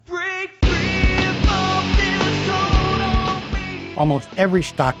almost every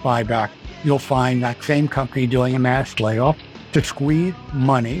stock buyback, you'll find that same company doing a mass layoff to squeeze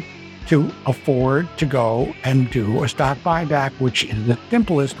money to afford to go and do a stock buyback, which is the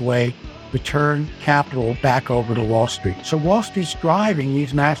simplest way to turn capital back over to Wall Street. So Wall Street's driving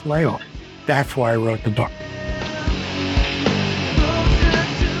these mass layoffs. That's why I wrote the book.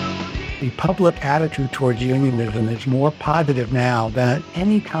 The public attitude towards unionism is more positive now than at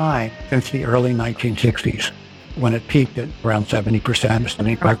any time since the early 1960s, when it peaked at around 70%,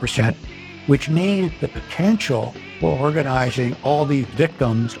 75%, which means the potential for organizing all these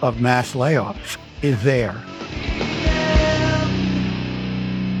victims of mass layoffs is there.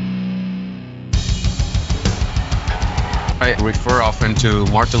 I refer often to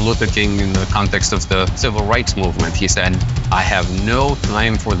Martin Luther King in the context of the civil rights movement. He said, "I have no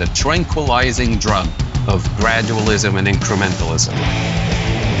time for the tranquilizing drug of gradualism and incrementalism."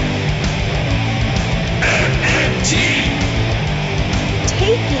 MMT!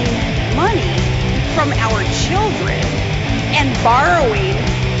 Taking money from our children and borrowing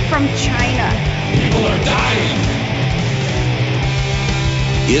from China. People are dying.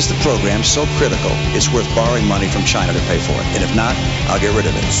 Is the program so critical it's worth borrowing money from China to pay for it? And if not, I'll get rid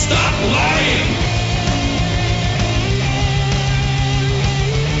of it. Stop lying!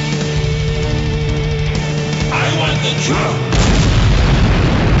 I want the truth!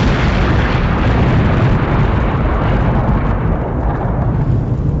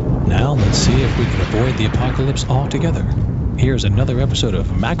 Now let's see if we can avoid the apocalypse altogether. Here's another episode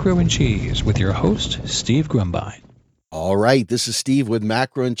of Macro and Cheese with your host, Steve Grumbine. All right, this is Steve with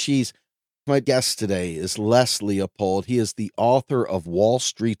Macro and Cheese. My guest today is Les Leopold. He is the author of Wall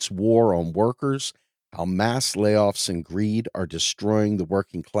Street's War on Workers, How Mass Layoffs and Greed Are Destroying the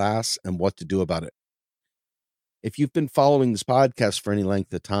Working Class and What to Do About It. If you've been following this podcast for any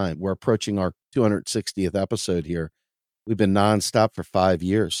length of time, we're approaching our 260th episode here. We've been nonstop for 5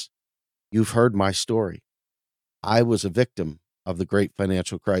 years. You've heard my story. I was a victim of the great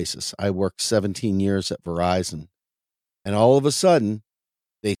financial crisis. I worked 17 years at Verizon. And all of a sudden,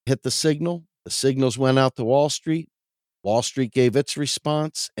 they hit the signals went out to Wall Street gave its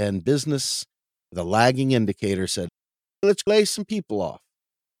response, and business, the lagging indicator, said, let's lay some people off.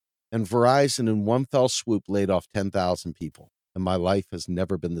 And Verizon in one fell swoop laid off 10,000 people. And my life has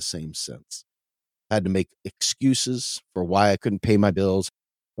never been the same since. I had to make excuses for why I couldn't pay my bills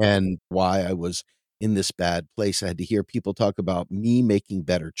and why I was in this bad place. I had to hear people talk about me making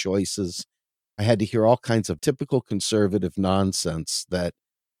better choices. I had to hear all kinds of typical conservative nonsense that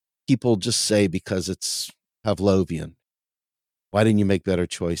people just say because it's Pavlovian. Why didn't you make better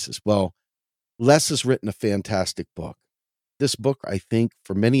choices? Well, Les has written a fantastic book. This book, I think,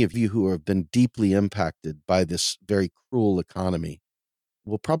 for many of you who have been deeply impacted by this very cruel economy,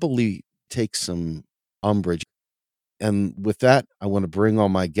 will probably take some umbrage. And with that, I want to bring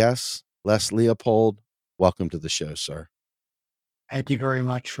on my guests, Les Leopold. Welcome to the show, sir. Thank you very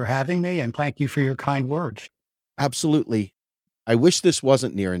much for having me, and thank you for your kind words. Absolutely. I wish this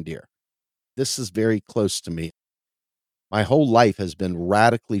wasn't near and dear. This is very close to me. My whole life has been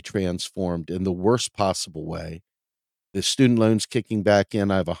radically transformed in the worst possible way. The student loans kicking back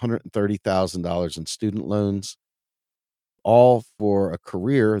in. I have $130,000 in student loans, all for a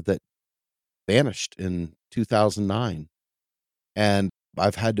career that vanished in 2009. And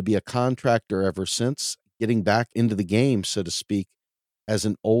I've had to be a contractor ever since. Getting back into the game, so to speak, as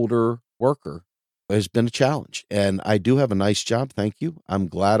an older worker has been a challenge. And I do have a nice job. Thank you. I'm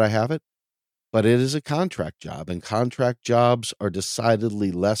glad I have it. But it is a contract job, and contract jobs are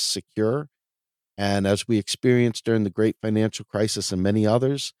decidedly less secure. And as we experienced during the great financial crisis and many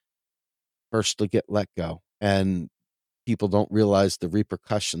others, first to get let go. And people don't realize the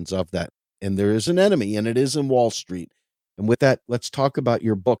repercussions of that. And there is an enemy, and it is in Wall Street. And with that, let's talk about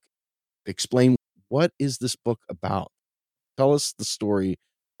your book. Explain, what is this book about? Tell us the story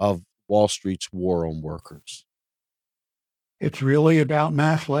of Wall Street's War on Workers. It's really about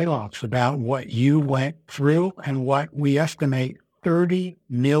mass layoffs, about what you went through and what we estimate 30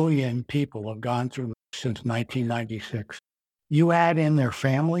 million people have gone through since 1996. You add in their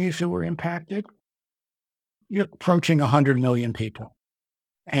families who were impacted, you're approaching 100 million people.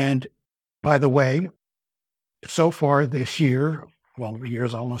 And by the way, so far this year, well, the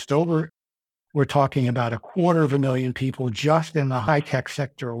year's almost over, we're talking about 250,000 people just in the high-tech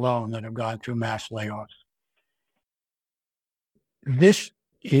sector alone that have gone through mass layoffs. This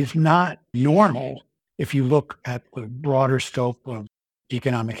is not normal if you look at the broader scope of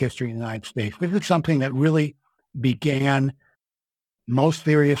economic history in the United States. This is something that really began most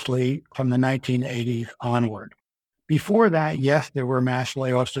seriously from the 1980s onward. Before that, yes, there were mass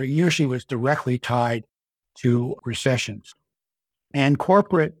layoffs, so it usually was directly tied to recessions. And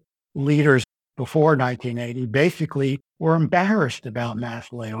corporate leaders before 1980 basically were embarrassed about mass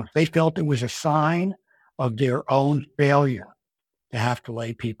layoffs. They felt it was a sign of their own failure to have to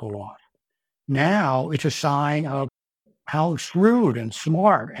lay people off. Now it's a sign of how shrewd and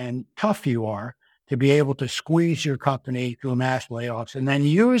smart and tough you are to be able to squeeze your company through mass layoffs and then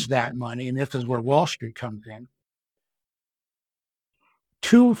use that money. And this is where Wall Street comes in.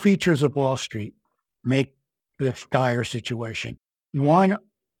 Two features of Wall Street make this dire situation. One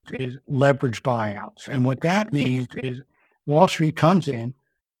is leveraged buyouts. And what that means is Wall Street comes in,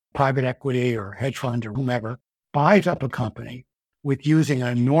 private equity or hedge fund or whomever, buys up a company with using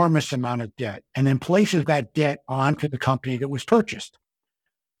an enormous amount of debt and then places that debt onto the company that was purchased.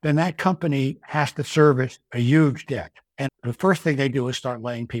 Then that company has to service a huge debt. And the first thing they do is start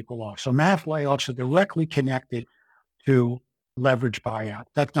laying people off. So mass layoffs are directly connected to leverage buyout.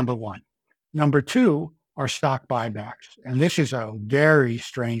 That's number one. Number two are stock buybacks. And this is a very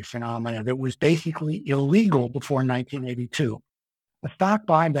strange phenomenon that was basically illegal before 1982. A stock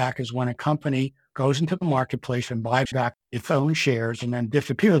buyback is when a company goes into the marketplace and buys back its own shares and then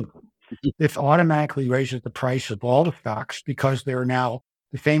disappears. This automatically raises the price of all the stocks because they're now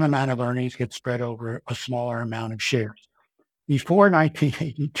the same amount of earnings get spread over a smaller amount of shares. Before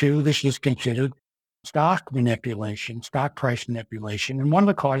 1982, this was considered stock manipulation, stock price manipulation, and one of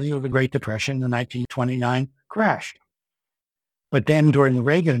the causes of the Great Depression, the 1929 crash. But then during the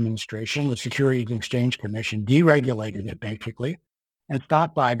Reagan administration, the Securities and Exchange Commission deregulated it basically, and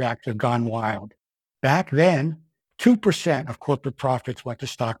stock buybacks have gone wild. Back then, 2% of corporate profits went to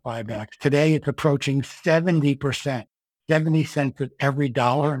stock buybacks. Today, it's approaching 70%. 70 cents of every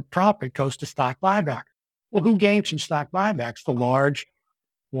dollar in profit goes to stock buybacks. Well, who gains from stock buybacks? The large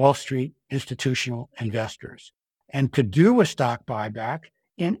Wall Street institutional investors. And to do a stock buyback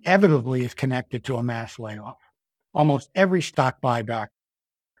inevitably is connected to a mass layoff. Almost every stock buyback,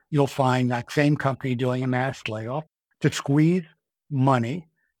 you'll find that same company doing a mass layoff to squeeze money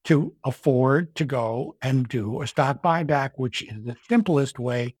to afford to go and do a stock buyback, which is the simplest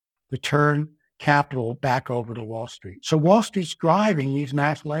way to turn capital back over to Wall Street. So Wall Street's driving these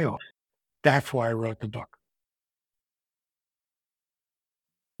mass layoffs. That's why I wrote the book.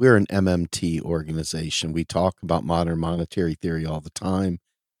 We're an MMT organization. We talk about modern monetary theory all the time.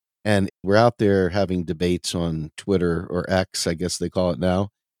 And we're out there having debates on Twitter or X, I guess they call it now.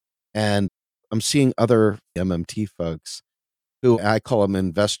 And I'm seeing other MMT folks who I call them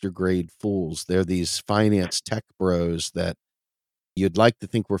investor grade fools. They're these finance tech bros that you'd like to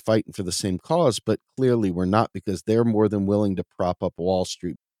think we're fighting for the same cause, but clearly we're not, because they're more than willing to prop up Wall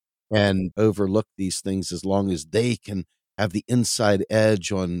Street and overlook these things as long as they can have the inside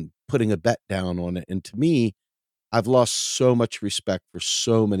edge on putting a bet down on it. And to me, I've lost so much respect for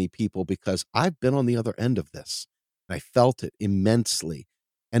so many people because I've been on the other end of this and I felt it immensely.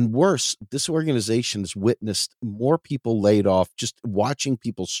 And worse, this organization has witnessed more people laid off, just watching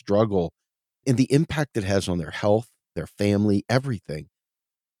people struggle and the impact it has on their health, their family, everything.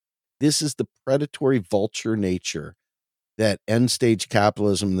 This is the predatory vulture nature that end stage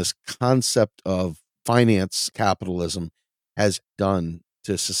capitalism, this concept of finance capitalism, has done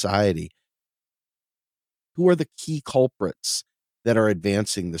to society. Who are the key culprits that are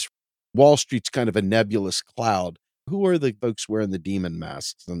advancing this? Wall Street's kind of a nebulous cloud. Who are the folks wearing the demon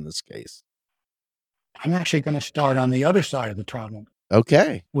masks in this case? I'm actually going to start on the other side of the problem.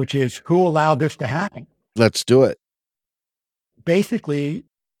 Okay. Which is who allowed this to happen? Let's do it. Basically,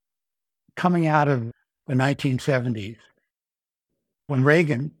 coming out of the 1970s, when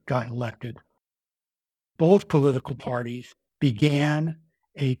Reagan got elected, both political parties began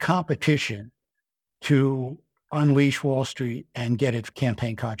a competition to unleash Wall Street and get its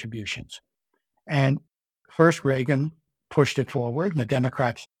campaign contributions. And first Reagan pushed it forward, and the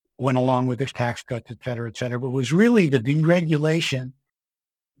Democrats went along with his tax cuts, et cetera, but it was really the deregulation,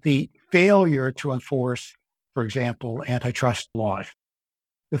 the failure to enforce, for example, antitrust laws,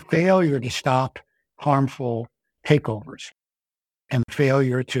 the failure to stop harmful takeovers, and the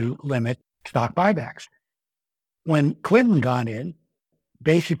failure to limit stock buybacks. When Clinton got in,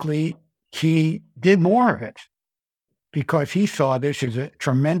 basically he did more of it because he saw this as a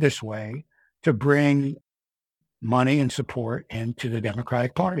tremendous way to bring money and support into the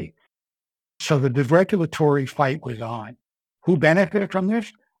Democratic Party. So the deregulatory fight was on. Who benefited from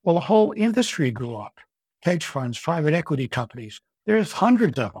this? Well, the whole industry grew up. Hedge funds, private equity companies. There's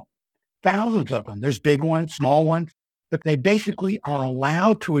hundreds of them, thousands of them. There's big ones, small ones, but they basically are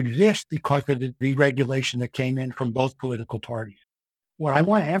allowed to exist because of the deregulation that came in from both political parties. What I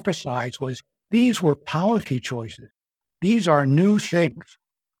want to emphasize was these were policy choices. These are new things.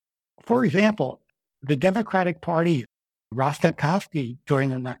 For example, the Democratic Party Rostenkowski during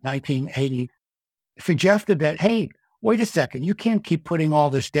the 1980s suggested that, hey, wait a second, you can't keep putting all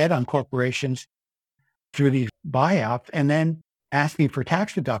this debt on corporations through these buyouts and then asking for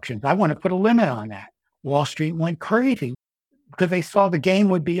tax deductions. I want to put a limit on that. Wall Street went crazy because they saw the game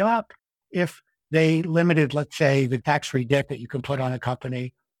would be up if they limited, let's say, the tax-free debt that you can put on a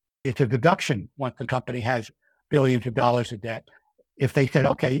company. It's a deduction once the company has billions of dollars of debt. If they said,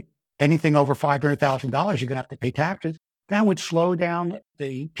 okay, anything over $500,000, you're going to have to pay taxes, that would slow down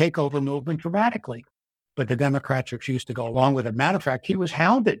the takeover movement dramatically. But the Democrats refused to go along with it. Matter of fact, he was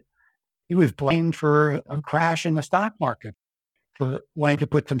hounded. He was blamed for a crash in the stock market for wanting to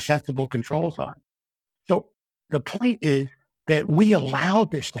put some sensible controls on. So the point is that we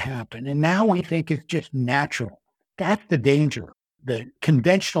allowed this to happen, and now we think it's just natural. That's the danger. The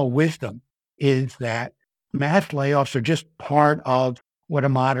conventional wisdom is that mass layoffs are just part of what a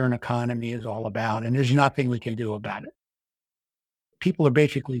modern economy is all about, and there's nothing we can do about it. People are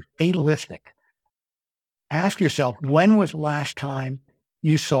basically fatalistic. Ask yourself, when was the last time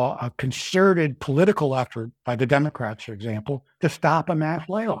you saw a concerted political effort by the Democrats, for example, to stop a mass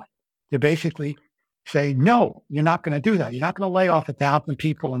layoff? To basically say, no, you're not going to do that. You're not going to lay off 1,000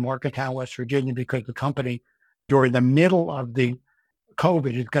 people in Morgantown, West Virginia, because the company during the middle of the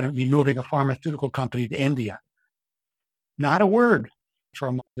COVID is going to be moving a pharmaceutical company to India. Not a word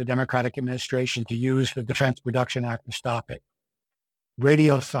from the Democratic administration to use the Defense Production Act to stop it.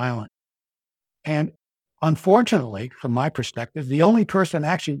 Radio silent. And unfortunately, from my perspective, the only person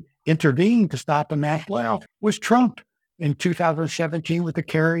actually intervening to stop a mass layoff was Trump in 2017 with the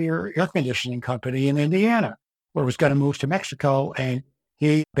Carrier air conditioning company in Indiana, where it was going to move to Mexico. And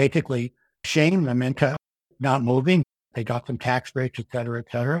he basically shamed them into not moving. They got some tax breaks, et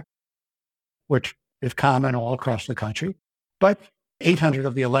cetera, which is common all across the country. But 800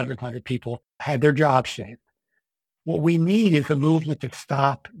 of the 1,100 people had their jobs saved. What we need is a movement to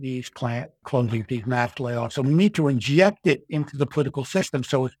stop these plant closings, these mass layoffs. So we need to inject it into the political system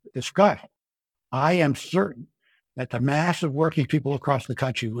so it's discussed. I am certain that the mass of working people across the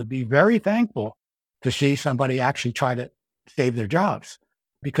country would be very thankful to see somebody actually try to save their jobs.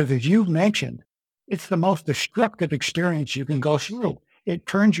 Because as you've mentioned, it's the most destructive experience you can go through. It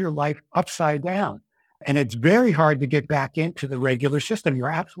turns your life upside down. And it's very hard to get back into the regular system. You're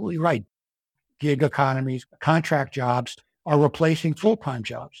absolutely right. Gig economies, contract jobs are replacing full-time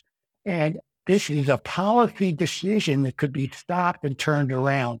jobs. And this is a policy decision that could be stopped and turned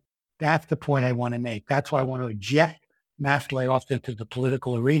around. That's the point I want to make. That's why I want to eject mass layoffs into the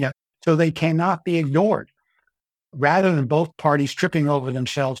political arena so they cannot be ignored. Rather than both parties tripping over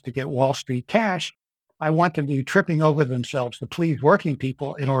themselves to get Wall Street cash, I want them to be tripping over themselves to please working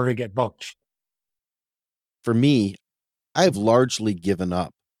people in order to get votes. For me, I've largely given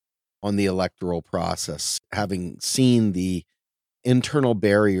up on the electoral process, having seen the internal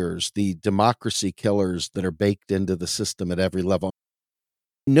barriers, the democracy killers that are baked into the system at every level.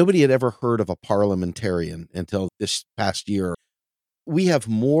 Nobody had ever heard of a parliamentarian until this past year. We have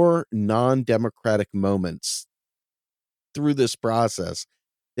more non-democratic moments through this process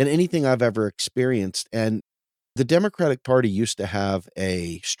than anything I've ever experienced. And the Democratic Party used to have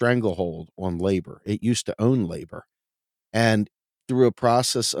a stranglehold on labor. It used to own labor. And through a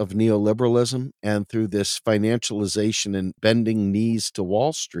process of neoliberalism and through this financialization and bending knees to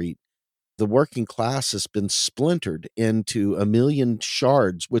Wall Street, the working class has been splintered into a million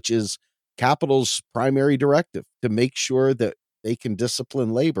shards, which is capital's primary directive to make sure that they can discipline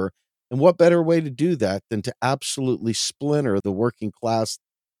labor. And what better way to do that than to absolutely splinter the working class?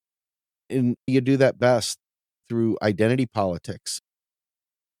 And you do that best through identity politics.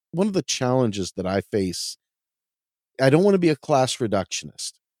 One of the challenges that I face, I don't want to be a class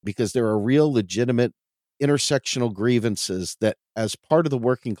reductionist because there are real legitimate intersectional grievances that as part of the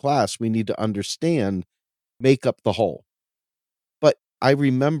working class, we need to understand make up the whole. But I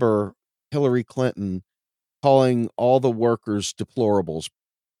remember Hillary Clinton calling all the workers deplorables.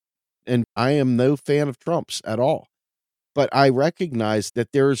 And I am no fan of Trump's at all. But I recognize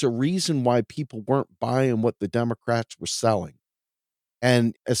that there is a reason why people weren't buying what the Democrats were selling.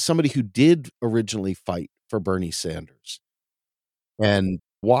 And as somebody who did originally fight for Bernie Sanders and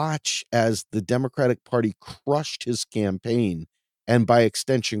watch as the Democratic Party crushed his campaign and by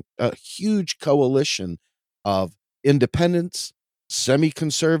extension, a huge coalition of independents,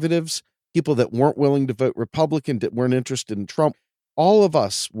 semi-conservatives, people that weren't willing to vote Republican, that weren't interested in Trump. All of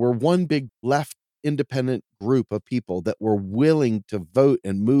us were one big left independent group of people that were willing to vote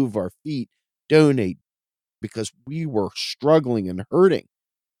and move our feet, donate, because we were struggling and hurting.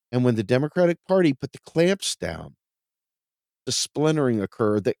 And when the Democratic Party put the clamps down, the splintering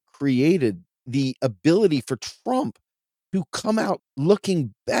occurred that created the ability for Trump to come out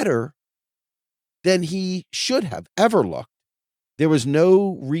looking better than he should have ever looked. There was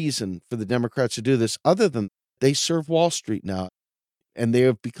no reason for the Democrats to do this other than they serve Wall Street now, and they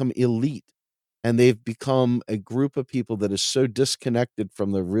have become elite, and they've become a group of people that is so disconnected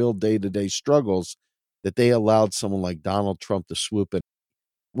from the real day-to-day struggles that they allowed someone like Donald Trump to swoop in.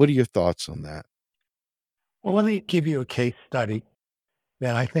 What are your thoughts on that? Well, let me give you a case study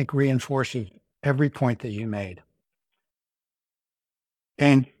that I think reinforces every point that you made.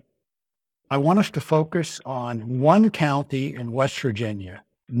 And I want us to focus on one county in West Virginia,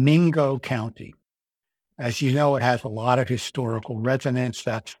 Mingo County. As you know, it has a lot of historical resonance.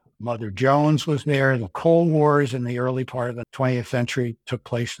 That's Mother Jones was there. The Cold Wars in the early part of the 20th century took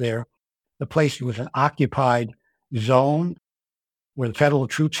place there. The place was an occupied zone where the federal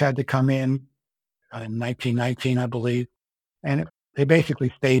troops had to come in 1919, I believe. And they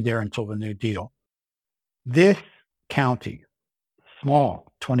basically stayed there until the New Deal. This county,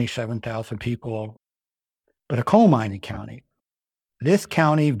 small, 27,000 people, but a coal mining county. This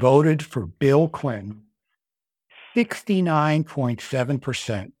county voted for Bill Clinton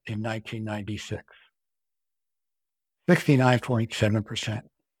 69.7% in 1996. 69.7%.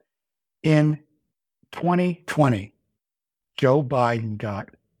 In 2020, Joe Biden got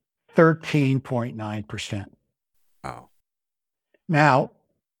 13.9%. Wow. Now,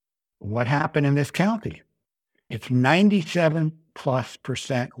 what happened in this county? It's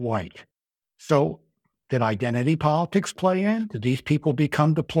 97+% white. So did identity politics play in? Did these people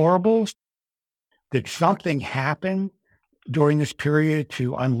become deplorables? Did something happen during this period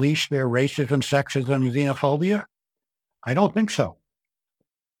to unleash their racism, sexism, and xenophobia? I don't think so.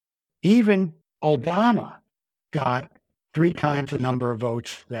 Even Obama got 3 times the number of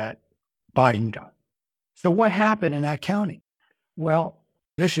votes that Biden got. So what happened in that county? Well,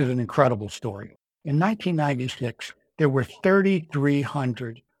 this is an incredible story. In 1996, there were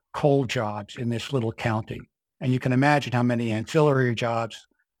 3,300 coal jobs in this little county. And you can imagine how many ancillary jobs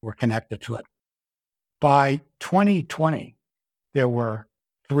were connected to it. By 2020, there were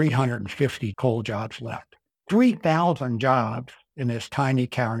 350 coal jobs left. 3,000 jobs in this tiny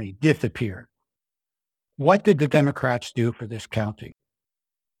county disappeared. What did the Democrats do for this county?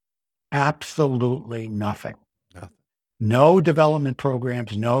 Absolutely nothing. No development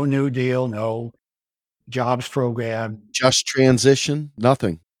programs, no New Deal, no jobs program. Just transition?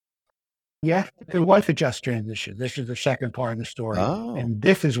 Nothing. Yes, there was a just transition. This is the second part of the story. Oh. And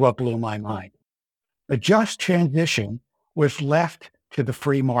this is what blew my mind. The just transition was left to the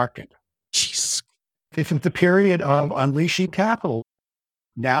free market. Jeez. This is the period of unleashing capital.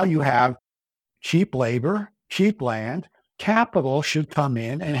 Now you have cheap labor, cheap land. Capital should come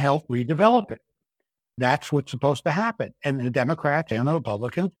in and help redevelop it. That's what's supposed to happen. And the Democrats and the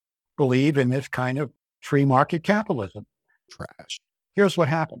Republicans believe in this kind of free market capitalism. Trash. Here's what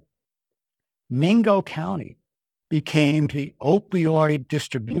happened. Mingo County became the opioid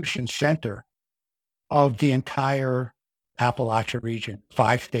distribution center of the entire Appalachia region,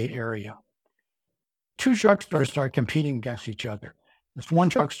 5-state area. 2 drugstores started competing against each other. This one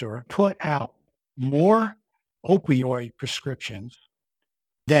drugstore put out more opioid prescriptions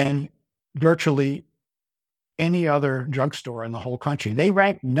than virtually any other drugstore in the whole country. They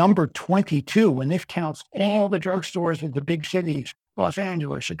ranked number 22, and this counts all the drugstores in the big cities, Los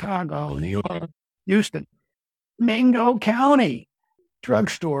Angeles, Chicago, New York, Houston. Mingo County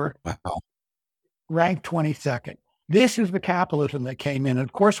drugstore ranked 22nd. This is the capitalism that came in. And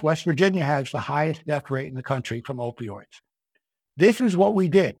of course, West Virginia has the highest death rate in the country from opioids. This is what we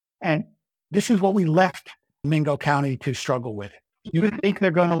did. And this is what we left Mingo County to struggle with. You think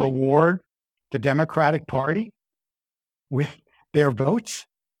they're going to reward the Democratic Party with their votes?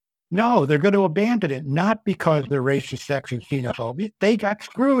 No, they're going to abandon it, not because they're racist, sexist, xenophobic. They got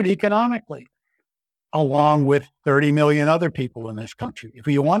screwed economically, along with 30 million other people in this country. If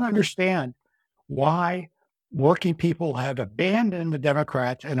you want to understand why working people have abandoned the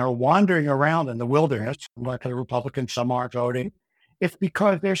Democrats and are wandering around in the wilderness, like the Republicans, some aren't voting, it's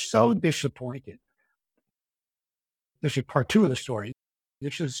because they're so disappointed. This is part 2 of the story.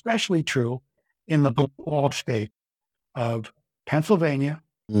 This is especially true in the blue wall state of Pennsylvania,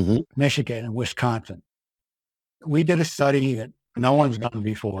 Michigan, and Wisconsin. We did a study that no one's done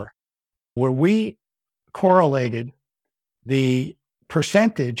before, where we correlated the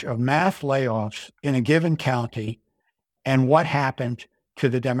percentage of mass layoffs in a given county and what happened to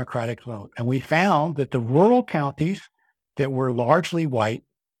the Democratic vote. And we found that the rural counties that were largely white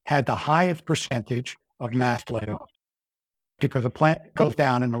had the highest percentage of mass layoffs. Because the plant goes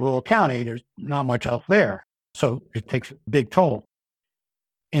down in the rural county, there's not much else there. So it takes a big toll.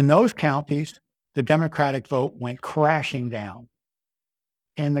 In those counties, the Democratic vote went crashing down.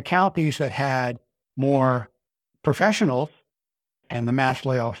 In the counties that had more professionals and the mass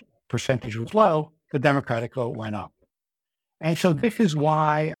layoff percentage was low, the Democratic vote went up. And so this is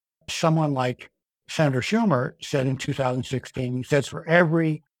why someone like Senator Schumer said in 2016, he says, for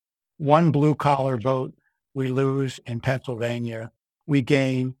every one blue collar vote we lose in Pennsylvania, we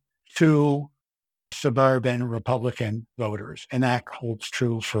gain 2 suburban Republican voters. And that holds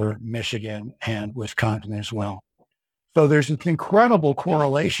true for Michigan and Wisconsin as well. So there's an incredible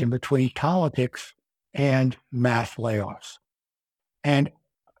correlation between politics and mass layoffs. And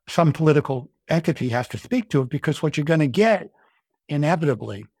some political entity has to speak to it, because what you're going to get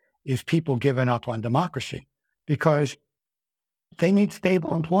inevitably is people giving up on democracy because they need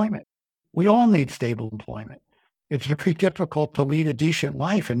stable employment. We all need stable employment. It's very difficult to lead a decent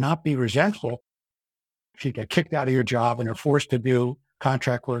life and not be resentful if you get kicked out of your job and are forced to do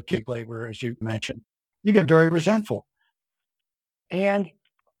contract work, gig labor, as you mentioned. You get very resentful. And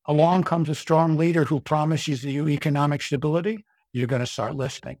along comes a strong leader who promises you economic stability, you're going to start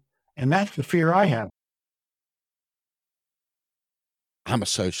listening. And that's the fear I have. I'm a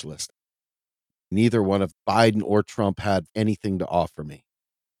socialist. Neither one of Biden or Trump had anything to offer me.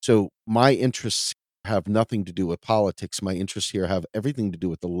 So my interests have nothing to do with politics. My interests here have everything to do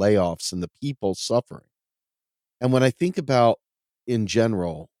with the layoffs and the people suffering. And when I think about, in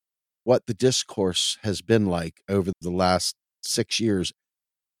general, what the discourse has been like over the last 6 years,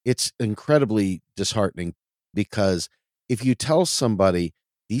 it's incredibly disheartening, because if you tell somebody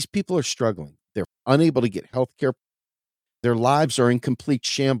these people are struggling, they're unable to get health care, their lives are in complete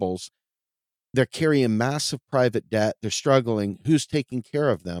shambles, they're carrying massive private debt, they're struggling, who's taking care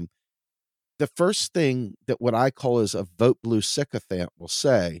of them? The first thing that what I call is a vote blue sycophant will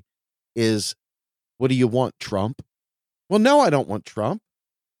say is, what do you want, Trump? Well, no, I don't want Trump.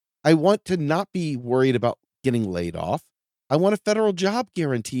 I want to not be worried about getting laid off. I want a federal job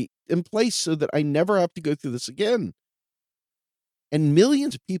guarantee in place so that I never have to go through this again. And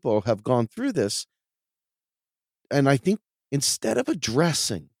millions of people have gone through this. And I think instead of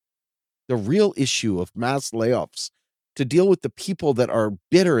addressing the real issue of mass layoffs, to deal with the people that are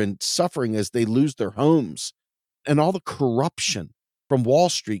bitter and suffering as they lose their homes, and all the corruption from Wall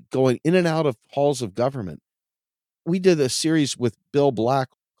Street going in and out of halls of government. We did a series with Bill Black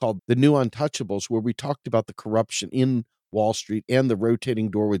called The New Untouchables, where we talked about the corruption in Wall Street and the rotating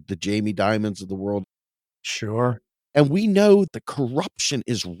door with the Jamie Dimons of the world. Sure. And we know the corruption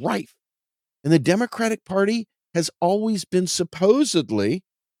is rife. And the Democratic Party has always been supposedly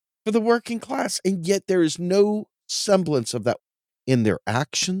for the working class. And yet there is no semblance of that in their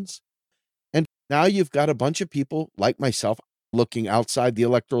actions. And now you've got a bunch of people like myself looking outside the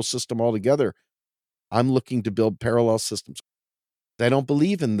electoral system altogether. I'm looking to build parallel systems. I don't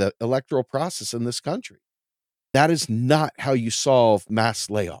believe in the electoral process in this country. That is not how you solve mass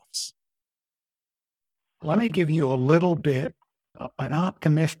layoffs. Let me give you a little bit, an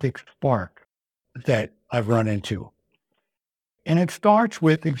optimistic spark that I've run into. And it starts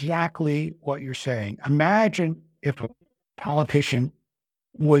with exactly what you're saying. Imagine if a politician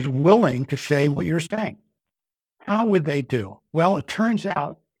was willing to say what you're saying. How would they do? Well, it turns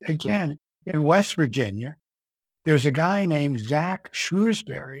out, again, in West Virginia, there's a guy named Zach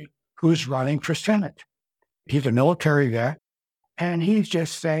Shrewsbury who's running for Senate. He's a military vet, and he's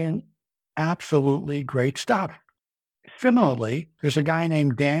just saying absolutely great stuff. Similarly, there's a guy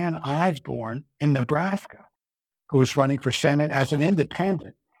named Dan Osborne in Nebraska who's running for Senate as an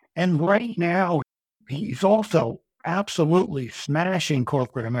independent. And right now, he's also absolutely smashing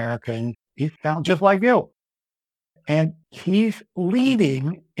corporate America, and he sounds just like you. And he's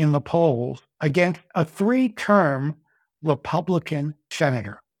leading in the polls against a 3-term Republican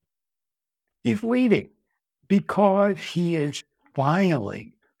senator. He's leading because he is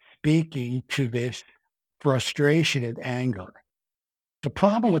finally speaking to this frustration and anger. The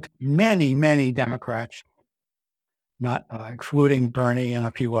problem with many, many Democrats, not excluding Bernie and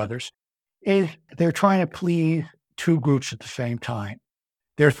a few others, is they're trying to please 2 groups at the same time.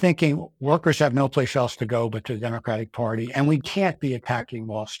 They're thinking workers have no place else to go but to the Democratic Party, and we can't be attacking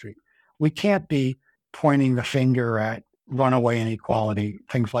Wall Street. We can't be pointing the finger at runaway inequality,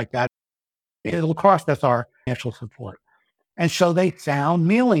 things like that. It'll cost us our financial support. And so they sound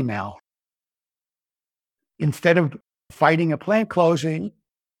mealy-mouthed. Instead of fighting a plant closing,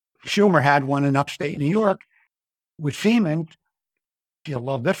 Schumer had one in upstate New York with Siemens. You'll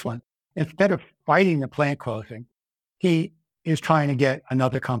love this one. Instead of fighting the plant closing, he is trying to get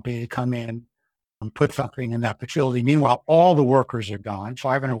another company to come in and put something in that facility. Meanwhile, all the workers are gone.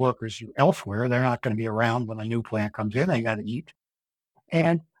 500 workers elsewhere. They're not going to be around when a new plant comes in. They got to eat.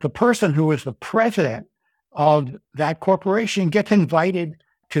 And the person who is the president of that corporation gets invited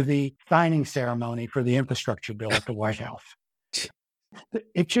to the signing ceremony for the infrastructure bill at the White House.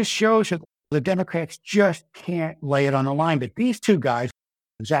 It just shows that the Democrats just can't lay it on the line. But these two guys,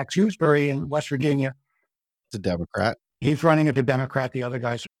 Zach Shrewsbury in West Virginia, The Democrat. he's running as a Democrat. The other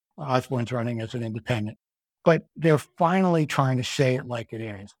guy's, Osborne's running as an independent. But they're finally trying to say it like it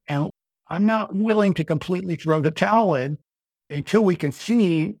is. And I'm not willing to completely throw the towel in until we can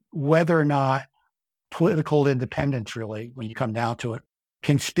see whether or not political independence, really, when you come down to it,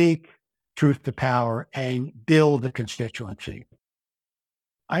 can speak truth to power and build the constituency.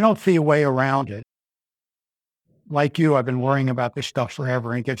 I don't see a way around it. Like you, I've been worrying about this stuff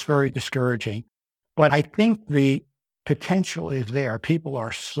forever, and it gets very discouraging. But I think the potential is there. People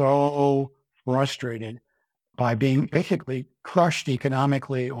are so frustrated by being basically crushed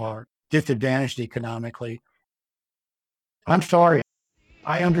economically or disadvantaged economically. I'm sorry.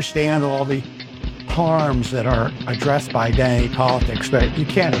 I understand all the harms that are addressed by identity politics, but you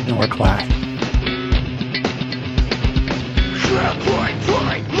can't ignore class.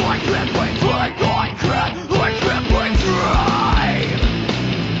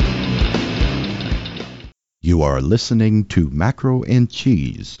 You are listening to Macro and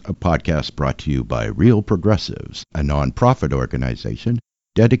Cheese, a podcast brought to you by Real Progressives, a nonprofit organization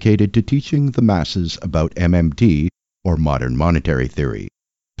dedicated to teaching the masses about MMT, or modern monetary theory.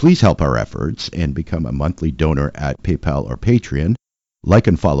 Please help our efforts and become a monthly donor at PayPal or Patreon. Like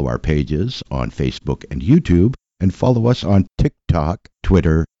and follow our pages on Facebook and YouTube, and follow us on TikTok,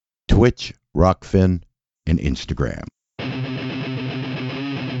 Twitter, Twitch, Rockfin, and Instagram.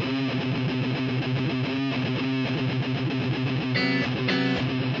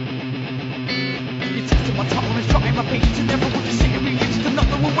 My tolerance, trying my patience, and never want to see me. It's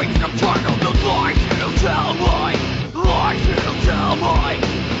another way. I'm tired of the lies you tell me. Lies you tell me.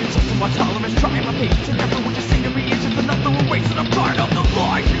 It's just my tolerance, trying my patience, and never want to see me. It's another way. I'm tired of the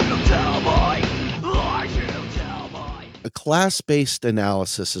lies you tell me. Lies you tell me. A class-based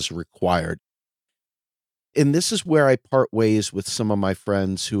analysis is required. And this is where I part ways with some of my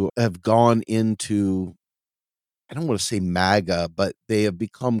friends who have gone into, I don't want to say MAGA, but they have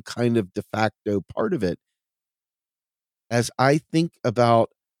become kind of de facto part of it. As I think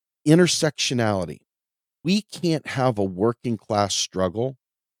about intersectionality, we can't have a working class struggle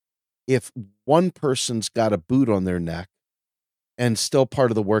if one person's got a boot on their neck and still part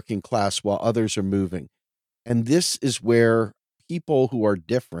of the working class while others are moving. And this is where people who are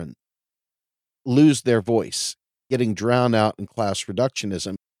different lose their voice, getting drowned out in class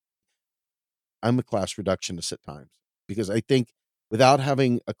reductionism. I'm a class reductionist at times because I think without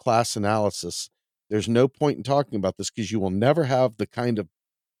having a class analysis, there's no point in talking about this because you will never have the kind of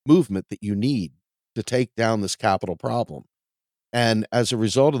movement that you need to take down this capital problem. And as a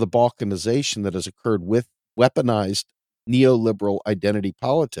result of the balkanization that has occurred with weaponized neoliberal identity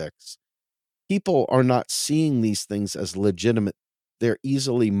politics, people are not seeing these things as legitimate. They're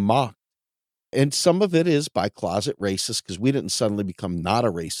easily mocked. And some of it is by closet racists, because we didn't suddenly become not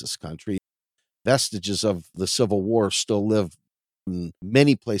a racist country. Vestiges of the Civil War still live in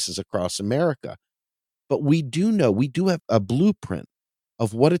many places across America. But we do know, we do have a blueprint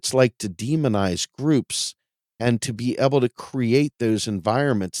of what it's like to demonize groups and to be able to create those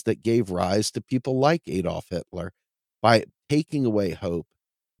environments that gave rise to people like Adolf Hitler by taking away hope,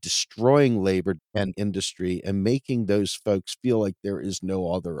 destroying labor and industry, and making those folks feel like there is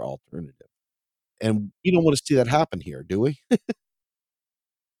no other alternative. And we don't want to see that happen here, do we?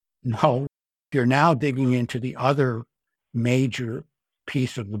 No, you're now digging into the other major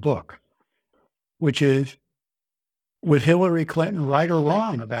piece of the book, which is, was Hillary Clinton right or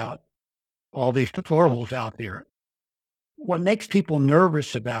wrong about all these deplorables out there? What makes people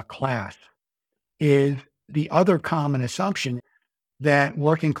nervous about class is the other common assumption that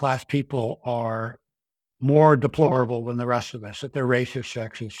working class people are more deplorable than the rest of us, that they're racist,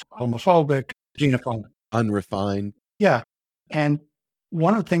 sexist, homophobic, xenophobic. Unrefined. Yeah. And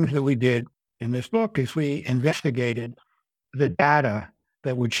one of the things that we did in this book is we investigated the data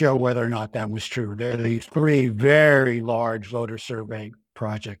that would show whether or not that was true. There are these 3 very large voter survey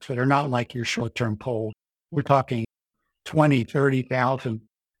projects that are not like your short-term poll. We're talking 20, 30,000,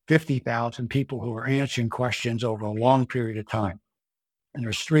 50,000 people who are answering questions over a long period of time. And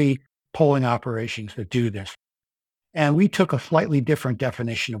there's 3 polling operations that do this. And we took a slightly different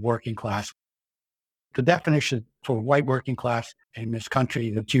definition of working class. The definition for white working class in this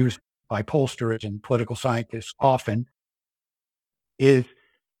country that's used by pollsters and political scientists often is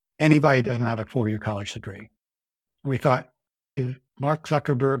anybody who doesn't have a 4-year college degree. We thought, is Mark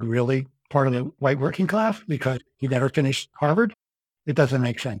Zuckerberg really part of the white working class because he never finished Harvard? It doesn't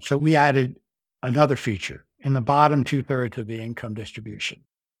make sense. So we added another feature in the bottom 2/3 of the income distribution.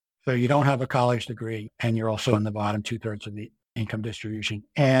 So you don't have a college degree, and you're also in the bottom 2/3 of the income distribution,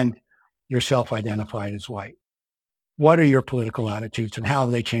 and you're self-identified as white. What are your political attitudes and how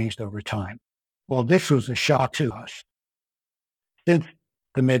have they changed over time? Well, this was a shock to us. Since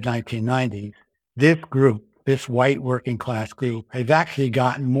the mid-1990s, this group, this white working class group, has actually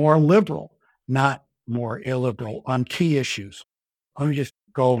gotten more liberal, not more illiberal on key issues. Let me just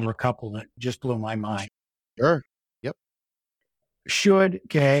go over a couple that just blew my mind. Sure. Yep. Should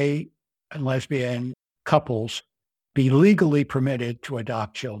gay and lesbian couples be legally permitted to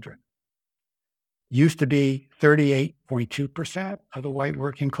adopt children? Used to be 38.2% of the white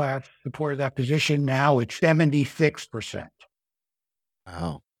working class supported that position. Now it's 76%.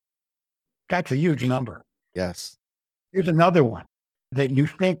 Wow. That's a huge number. Yes. Here's another one that you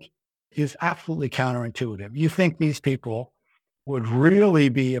think is absolutely counterintuitive. You think these people would really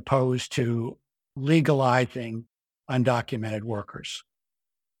be opposed to legalizing undocumented workers.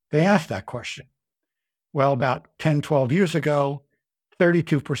 They asked that question. Well, about 10, 12 years ago,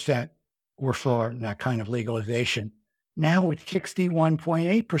 32% were for that kind of legalization. Now it's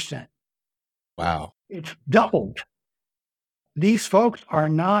 61.8%. Wow. It's doubled. These folks are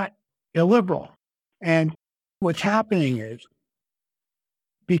not illiberal. And what's happening is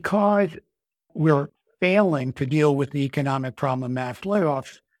because we're failing to deal with the economic problem of mass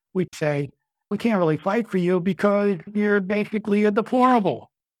layoffs, we say, we can't really fight for you because you're basically a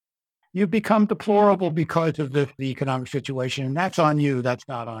deplorable. You've become deplorable because of the economic situation, and that's on you. That's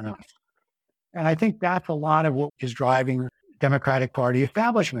not on us. And I think that's a lot of what is driving the Democratic Party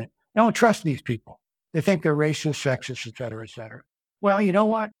establishment. They don't trust these people. They think they're racist, sexist, et cetera, et cetera. Well, you know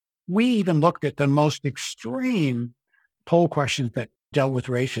what? We even looked at the most extreme poll questions that dealt with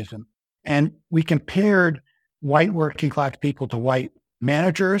racism, and we compared white working class people to white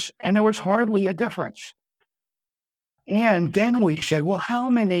managers, and there was hardly a difference. And then we said, well, how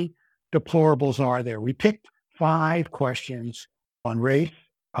many deplorables are there? We picked 5 questions on race,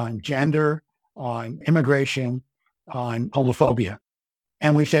 on gender, on immigration, on homophobia.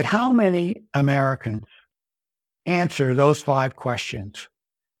 And we said, how many Americans answer those 5 questions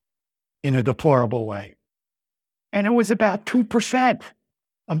in a deplorable way? And it was about 2%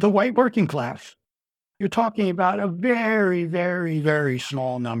 of the white working class. You're talking about a very, very, very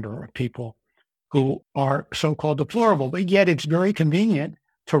small number of people who are so-called deplorable, but yet it's very convenient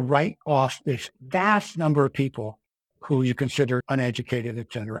to write off this vast number of people who you consider uneducated, et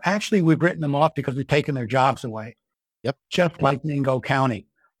cetera. Actually, we've written them off because we've taken their jobs away. Yep. Just like Mingo County.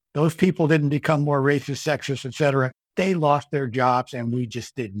 Those people didn't become more racist, sexist, et cetera. They lost their jobs and we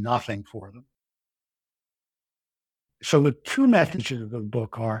just did nothing for them. So the 2 messages of the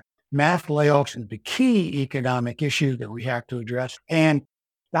book are mass layoffs is the key economic issue that we have to address, and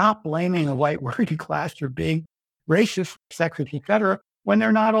stop blaming the white working class for being racist, sexist, et cetera, when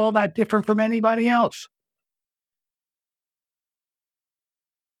they're not all that different from anybody else.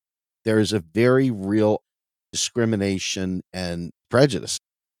 There is a very real discrimination and prejudice,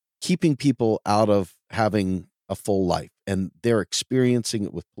 keeping people out of having a full life. And they're experiencing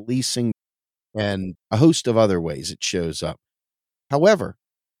it with policing and a host of other ways it shows up. However,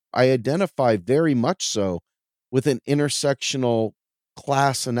 I identify very much so with an intersectional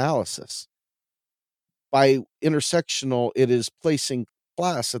class analysis. By intersectional, it is placing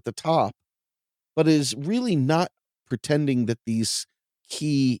class at the top, but it is really not pretending that these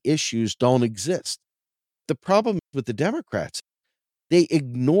key issues don't exist. The problem with the Democrats, they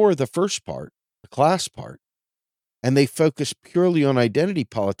ignore the first part, the class part, and they focus purely on identity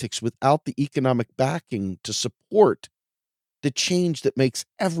politics without the economic backing to support the change that makes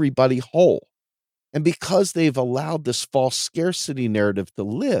everybody whole. And because they've allowed this false scarcity narrative to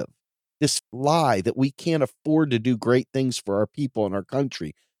live, this lie that we can't afford to do great things for our people and our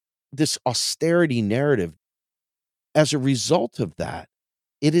country, this austerity narrative, as a result of that,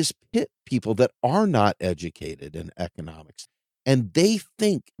 it has pit people that are not educated in economics, and they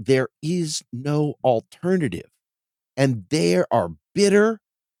think there is no alternative, and they are bitter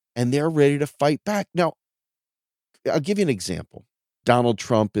and they're ready to fight back. Now, I'll give you an example. Donald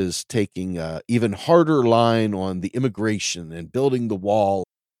Trump is taking an even harder line on the immigration and building the wall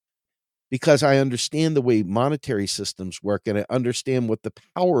because I understand the way monetary systems work and I understand what the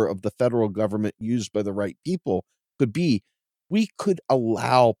power of the federal government used by the right people could be. We could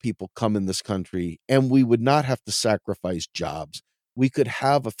allow people come in this country and we would not have to sacrifice jobs. We could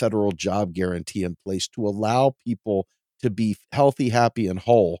have a federal job guarantee in place to allow people to be healthy, happy, and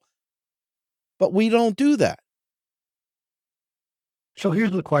whole. But we don't do that. So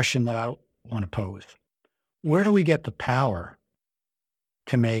here's the question that I want to pose. Where do we get the power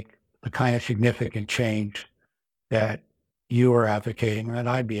to make the kind of significant change that you are advocating and that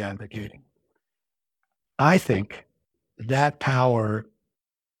I'd be advocating. I think that power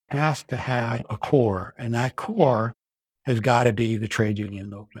has to have a core, and that core has got to be the trade union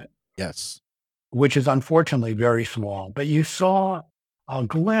movement. Yes. Which is unfortunately very small. But you saw a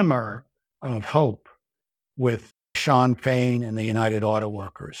glimmer of hope with Sean Fain and the United Auto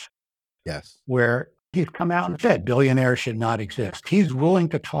Workers. Yes. Where he's come out and said billionaires should not exist. He's willing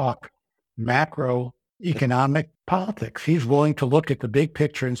to talk macroeconomic politics. He's willing to look at the big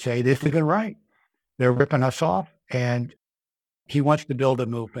picture and say, this isn't right. They're ripping us off. And he wants to build a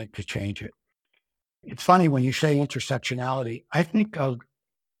movement to change it. It's funny when you say intersectionality, I think of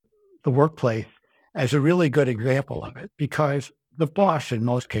the workplace as a really good example of it, because the boss in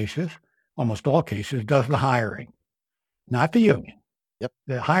most cases, almost all cases, does the hiring, not the union. Yep.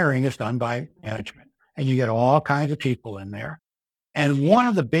 The hiring is done by management, and you get all kinds of people in there. And one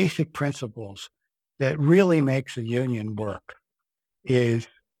of the basic principles that really makes a union work is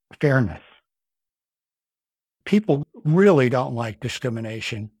fairness. People really don't like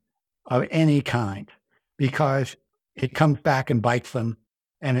discrimination of any kind because it comes back and bites them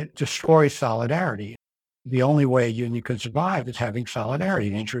and it destroys solidarity. The only way a union can survive is having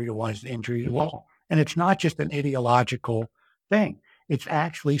solidarity. Injury to one is injury to all. And it's not just an ideological thing. It's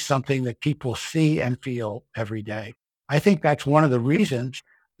actually something that people see and feel every day. I think that's one of the reasons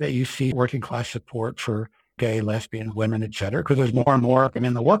that you see working class support for gay, lesbian, women, et cetera, because there's more and more of them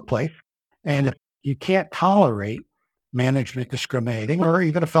in the workplace. And if you can't tolerate management discriminating or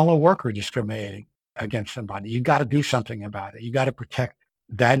even a fellow worker discriminating against somebody, you got to do something about it. You got to protect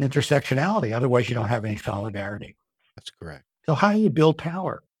that intersectionality. Otherwise, you don't have any solidarity. That's correct. So how do you build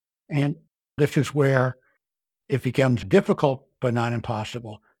power? And this is where it becomes difficult, but not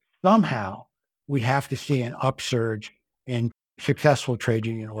impossible. Somehow, we have to see an upsurge in successful trade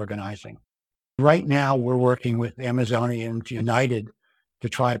union organizing. Right now, we're working with Amazonians United to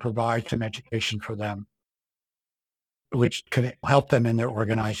try to provide some education for them, which could help them in their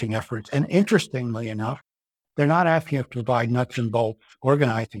organizing efforts. And interestingly enough, they're not asking us to provide nuts and bolts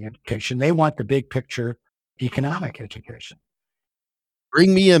organizing education. They want the big picture economic education.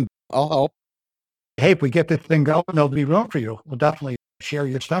 Bring me in. I'll help. Hey, if we get this thing going, there'll be room for you. We'll definitely share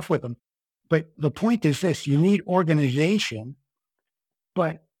your stuff with them. But the point is this, you need organization,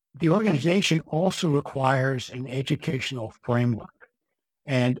 but the organization also requires an educational framework.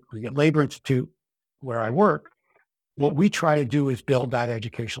 And at Labor Institute, where I work, what we try to do is build that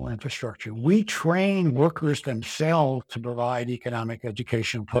educational infrastructure. We train workers themselves to provide economic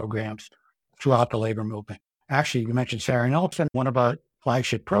education programs throughout the labor movement. Actually, you mentioned Sarah Nelson, one of our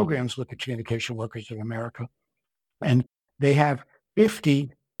flagship programs, Look at Communication Workers of America. And they have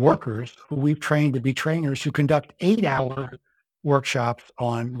 50 workers who we've trained to be trainers who conduct 8-hour workshops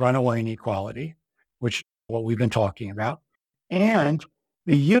on runaway inequality, which is what we've been talking about. And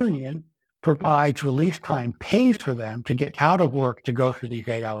the union provides release time, pays for them to get out of work to go through these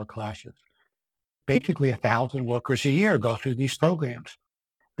 8-hour classes. Basically, 1,000 workers a year go through these programs.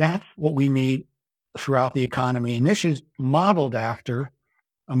 That's what we need throughout the economy. And this is modeled after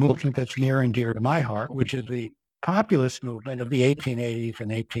a movement that's near and dear to my heart, which is the populist movement of the 1880s and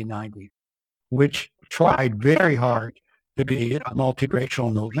 1890s, which tried very hard to be a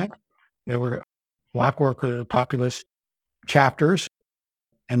multiracial movement. There were Black worker populist chapters,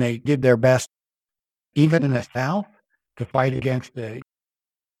 and they did their best, even in the South, to fight against the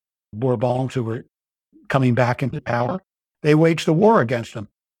Bourbons who were coming back into power. They waged a war against them.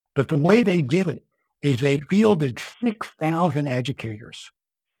 But the way they did it is they fielded 6,000 educators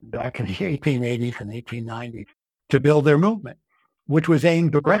back in the 1880s and 1890s to build their movement, which was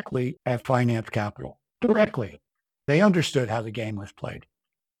aimed directly at finance capital. Directly. They understood how the game was played.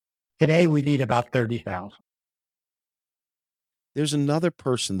 Today, we need about 30,000. There's another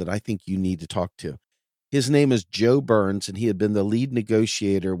person that I think you need to talk to. His name is Joe Burns, and he had been the lead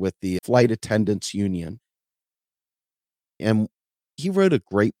negotiator with the Flight Attendants Union. And he wrote a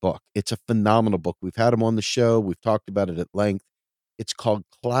great book. It's a phenomenal book. We've had him on the show. We've talked about it at length. It's called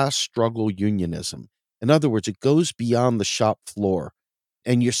Class Struggle Unionism. In other words, it goes beyond the shop floor.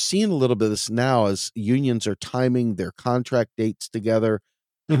 And you're seeing a little bit of this now as unions are timing their contract dates together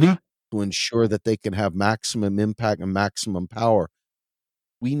to ensure that they can have maximum impact and maximum power.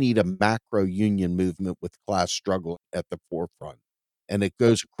 We need a macro union movement with class struggle at the forefront. And it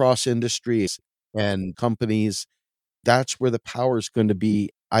goes across industries and companies. That's where the power is going to be.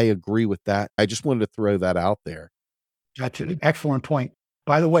 I agree with that. I just wanted to throw that out there. That's an excellent point.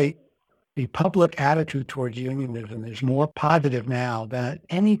 By the way, the public attitude towards unionism is more positive now than at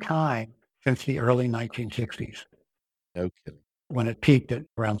any time since the early 1960s. No kidding. when it peaked at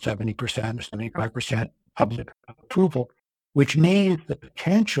around 70%, 75% public approval, which means the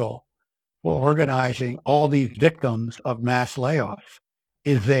potential for organizing all these victims of mass layoffs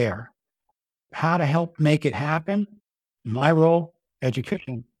is there. How to help make it happen? My role,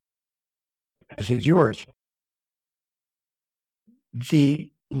 education, as is yours.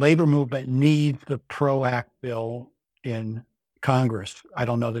 The labor movement needs the PRO Act bill in Congress. I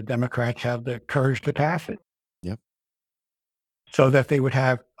don't know that Democrats have the courage to pass it. Yep. So that they would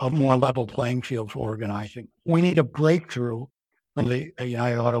have a more level playing field for organizing. We need a breakthrough from the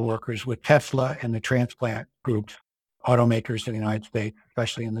United Auto Workers with Tesla and the transplant groups, automakers in the United States,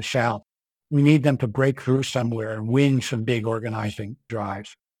 especially in the South. We need them to break through somewhere and win some big organizing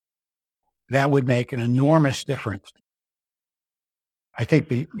drives. That would make an enormous difference. I think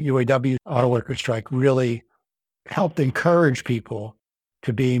the UAW auto workers strike really helped encourage people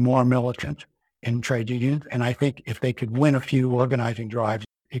to be more militant in trade unions. And I think if they could win a few organizing drives,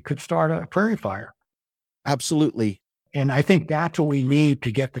 it could start a prairie fire. Absolutely. And I think that's what we need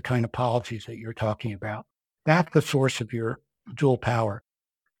to get the kind of policies that you're talking about. That's the source of your dual power.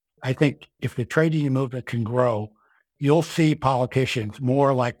 I think if the trade union movement can grow, you'll see politicians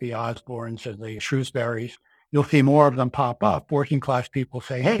more like the Osbornes and the Shrewsburys. You'll see more of them pop up. Working class people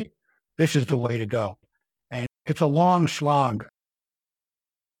say, hey, this is the way to go. And it's a long slog.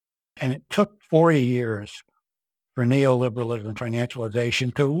 And it took 40 years for neoliberalism and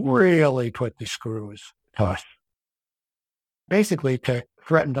financialization to really put the screws to us. Basically, to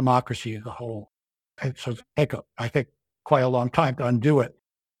threaten democracy as a whole. And so take, I think, quite a long time to undo it.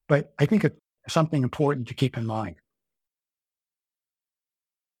 But I think it's something important to keep in mind.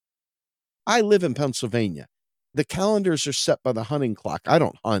 I live in Pennsylvania. The calendars are set by the hunting clock. I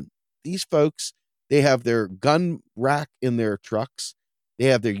don't hunt. These folks, they have their gun rack in their trucks. They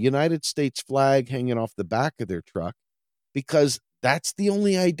have their United States flag hanging off the back of their truck because that's the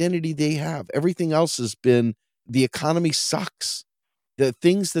only identity they have. Everything else has been, the economy sucks. The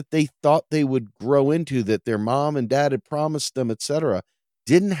things that they thought they would grow into, that their mom and dad had promised them, etc.,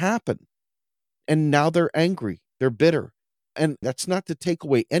 didn't happen. And now they're angry. They're bitter. And that's not to take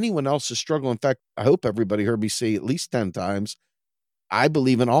away anyone else's struggle. In fact, I hope everybody heard me say at least 10 times, I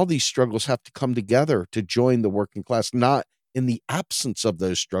believe in all these struggles have to come together to join the working class, not in the absence of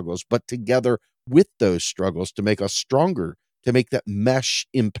those struggles, but together with those struggles to make us stronger, to make that mesh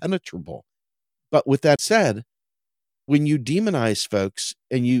impenetrable. But with that said, when you demonize folks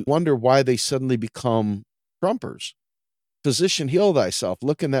and you wonder why they suddenly become Trumpers, physician, heal thyself,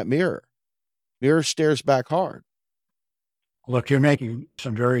 look in that mirror. Mirror stares back hard. Look, you're making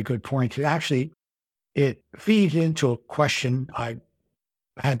some very good points. Actually, it feeds into a question I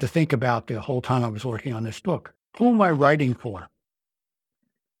had to think about the whole time I was working on this book. Who am I writing for?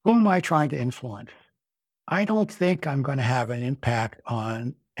 Who am I trying to influence? I don't think I'm going to have an impact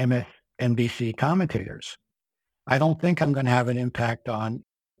on MSNBC commentators. I don't think I'm going to have an impact on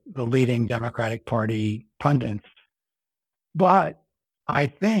the leading Democratic Party pundits. But I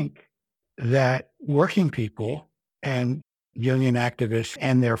think that working people and union activists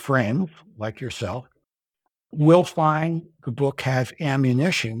and their friends, like yourself, will find the book has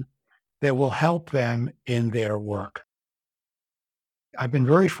ammunition that will help them in their work. I've been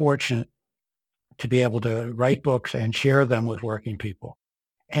very fortunate to be able to write books and share them with working people.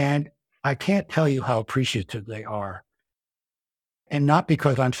 And I can't tell you how appreciative they are. And not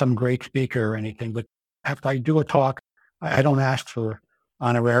because I'm some great speaker or anything, but after I do a talk, I don't ask for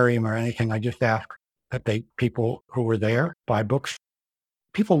honorarium or anything. I just ask that people who were there buy books.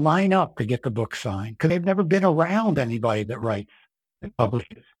 People line up to get the book signed because they've never been around anybody that writes and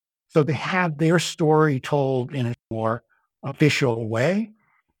publishes. So to have their story told in a more official way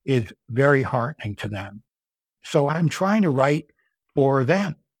is very heartening to them. So I'm trying to write for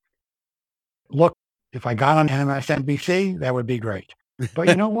them. Look, if I got on MSNBC, that would be great. But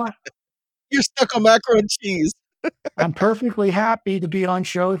you know what? You're stuck on Macro and Cheese. I'm perfectly happy to be on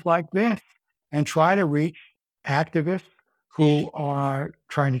shows like this and try to reach activists who are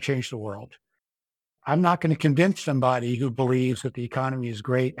trying to change the world. I'm not going to convince somebody who believes that the economy is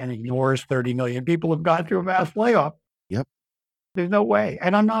great and ignores 30 million people who've gone through a mass layoff. Yep. There's no way.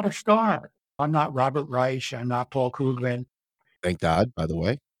 And I'm not a star. I'm not Robert Reich. I'm not Paul Krugman. Thank God, by the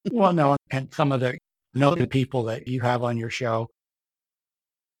way. Well, no. And some of the noted people that you have on your show,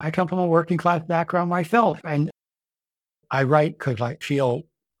 I come from a working class background myself. And I write because I feel,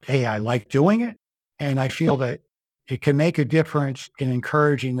 hey, I like doing it. And I feel that it can make a difference in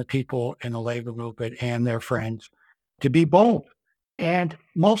encouraging the people in the labor movement and their friends to be bold. And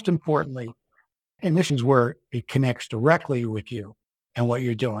most importantly, and this is where it connects directly with you and what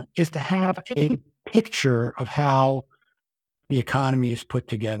you're doing, is to have a picture of how the economy is put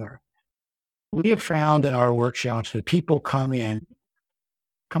together. We have found in our workshops that people come in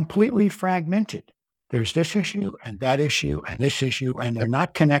completely fragmented. There's this issue and that issue and this issue, and they're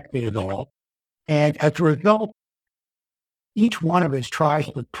not connected at all. And as a result, each one of us tries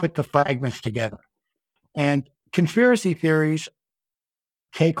to put the fragments together. And conspiracy theories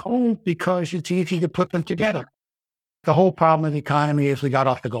take hold because it's easy to put them together. The whole problem of the economy is we got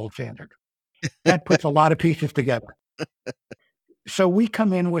off the gold standard. That puts a lot of pieces together. So we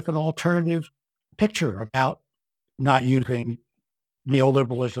come in with an alternative picture about not using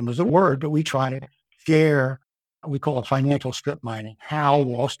neoliberalism as a word, but we try to share, we call it financial strip mining, how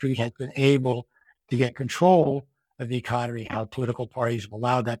Wall Street has been able to get control of the economy, how political parties have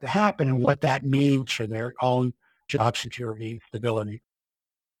allowed that to happen, and what that means for their own job security, stability.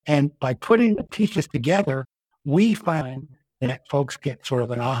 And by putting the pieces together, we find that folks get sort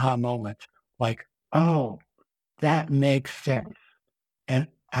of an aha moment, like, oh, that makes sense. And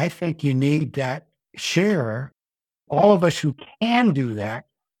I think you need that share. All of us who can do that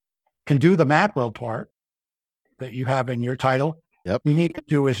can do the macro part that you have in your title. Yep. We need to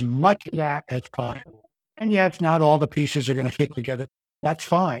do as much of that as possible. And yes, not all the pieces are going to fit together. That's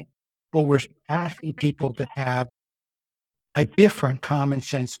fine. But we're asking people to have a different common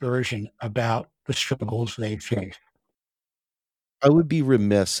sense version about the struggles they face. I would be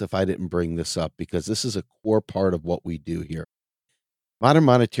remiss if I didn't bring this up because this is a core part of what we do here. Modern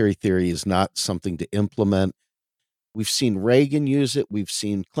monetary theory is not something to implement. We've seen Reagan use it. We've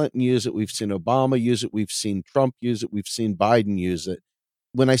seen Clinton use it. We've seen Obama use it. We've seen Trump use it. We've seen Biden use it.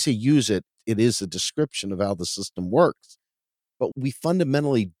 When I say use it, it is a description of how the system works. But we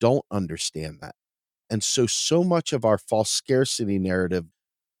fundamentally don't understand that. And so much of our false scarcity narrative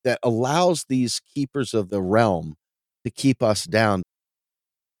that allows these keepers of the realm to keep us down,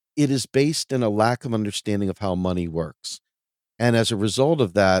 it is based in a lack of understanding of how money works. And as a result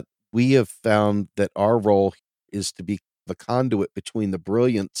of that, we have found that our role is to be the conduit between the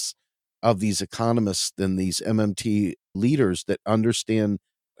brilliance of these economists and these MMT leaders that understand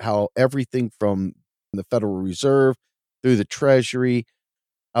how everything from the Federal Reserve through the Treasury,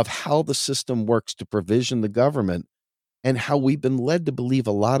 of how the system works to provision the government, and how we've been led to believe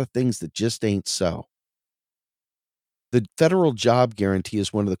a lot of things that just ain't so. The federal job guarantee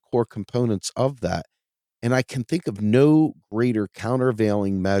is one of the core components of that. And I can think of no greater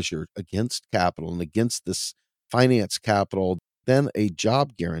countervailing measure against capital and against this finance capital than a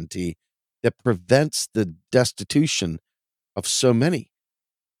job guarantee that prevents the destitution of so many.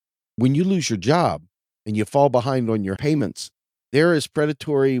 When you lose your job and you fall behind on your payments, there is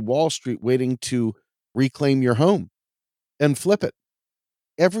predatory Wall Street waiting to reclaim your home and flip it.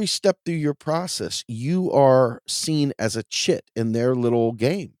 Every step through your process, you are seen as a chit in their little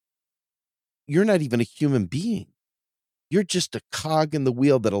game. You're not even a human being. You're just a cog in the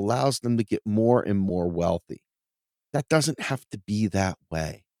wheel that allows them to get more and more wealthy. That doesn't have to be that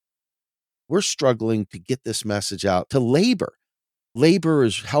way. We're struggling to get this message out to labor. Labor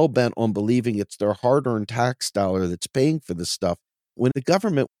is hell-bent on believing it's their hard-earned tax dollar that's paying for this stuff. When the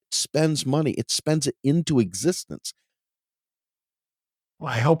government spends money, it spends it into existence.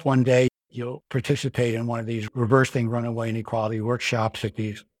 Well, I hope one day you'll participate in one of these reversing runaway inequality workshops that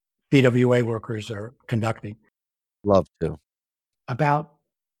these CWA workers are conducting. Love to. About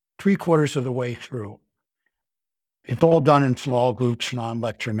 3/4 of the way through, it's all done in small groups,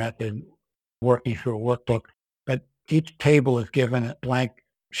 non-lecture method, working through a workbook, but each table is given a blank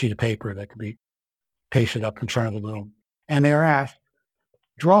sheet of paper that can be pasted up in front of the room. And they're asked,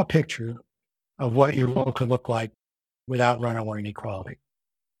 draw a picture of what your world could look like without runaway inequality.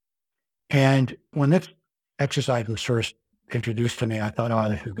 And when this exercise was first introduced to me, I thought, oh,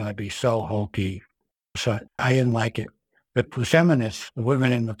 this is going to be so hokey. So I didn't like it. But the feminists, the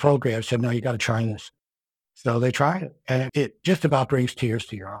women in the program said, no, you got to try this. So they tried it. And it just about brings tears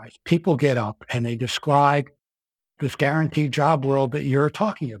to your eyes. People get up and they describe this guaranteed job world that you're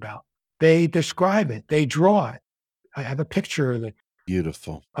talking about. They describe it. They draw it. I have a picture of it.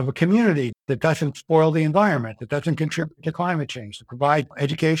 Beautiful. Of a community that doesn't spoil the environment, that doesn't contribute to climate change, that provides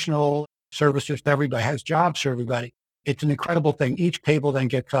educational services to everybody, has jobs for everybody. It's an incredible thing. Each table then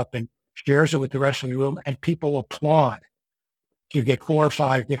gets up and shares it with the rest of the room, and people applaud. You get 4 or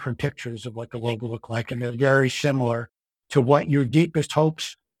 5 different pictures of what the world will look like, and they're very similar to what your deepest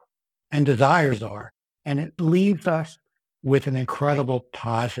hopes and desires are. And it leaves us with an incredible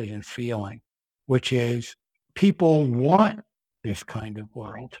positive feeling, which is people want this kind of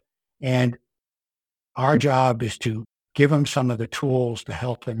world. And our job is to give them some of the tools to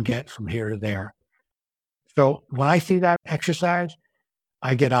help them get from here to there. So when I see that exercise,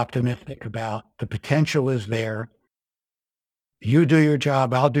 I get optimistic about the potential is there. You do your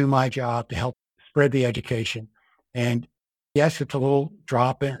job, I'll do my job to help spread the education. And yes, it's a little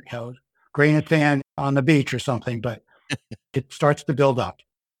drop in, grain of sand on the beach or something, but it starts to build up.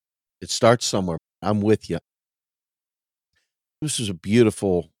 It starts somewhere. I'm with you. This was a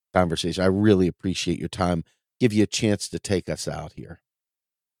beautiful conversation. I really appreciate your time. Give you a chance to take us out here.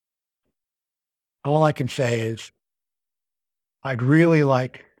 All I can say is I'd really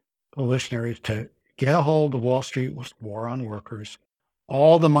like the listeners to get a hold of Wall Street War on Workers.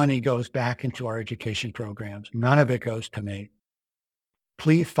 All the money goes back into our education programs. None of it goes to me.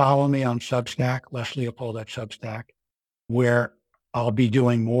 Please follow me on Substack, Les Leopold at Substack, where I'll be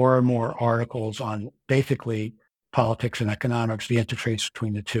doing more and more articles on basically politics and economics, the interface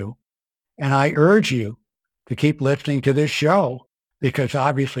between the two. And I urge you to keep listening to this show because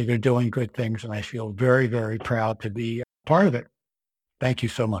obviously they're doing good things and I feel very, very proud to be part of it. Thank you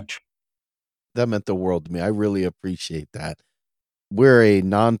so much. That meant the world to me. I really appreciate that. We're a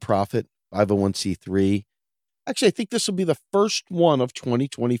nonprofit, 501c3. Actually, I think this will be the first one of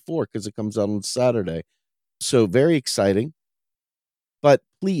 2024 because it comes out on Saturday. So very exciting. But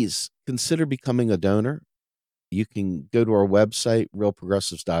please consider becoming a donor. You can go to our website,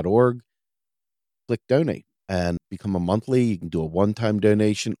 realprogressives.org, click donate and become a monthly. You can do a one-time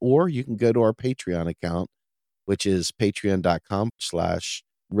donation, or you can go to our Patreon account, which is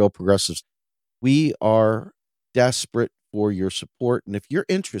patreon.com/realprogressives. We are desperate for your support. And if you're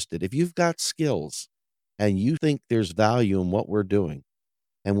interested, if you've got skills and you think there's value in what we're doing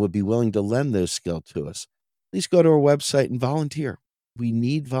and would be willing to lend those skills to us, please go to our website and volunteer. We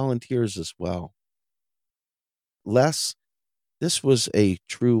need volunteers as well. Les, this was a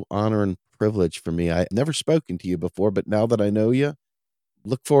true honor and privilege for me. I've never spoken to you before, but now that I know you,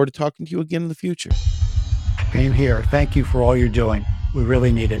 look forward to talking to you again in the future. Same here. Thank you for all you're doing. We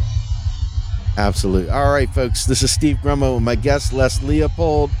really need it. Absolutely. All right, folks. This is Steve Grummo with my guest, Les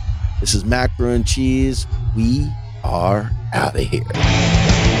Leopold. This is Macro and Cheese. We are out of here.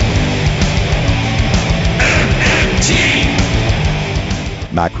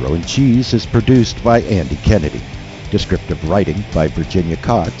 Macro and Cheese is produced by Andy Kennedy. Descriptive writing by Virginia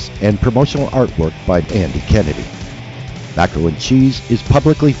Cox and promotional artwork by Andy Kennedy. Macro and Cheese is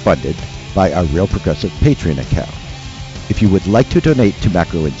publicly funded by our Real Progressive Patreon account. If you would like to donate to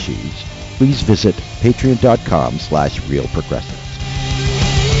Macro and Cheese, please visit patreon.com/realprogressives.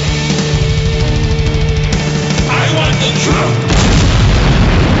 I want the truth.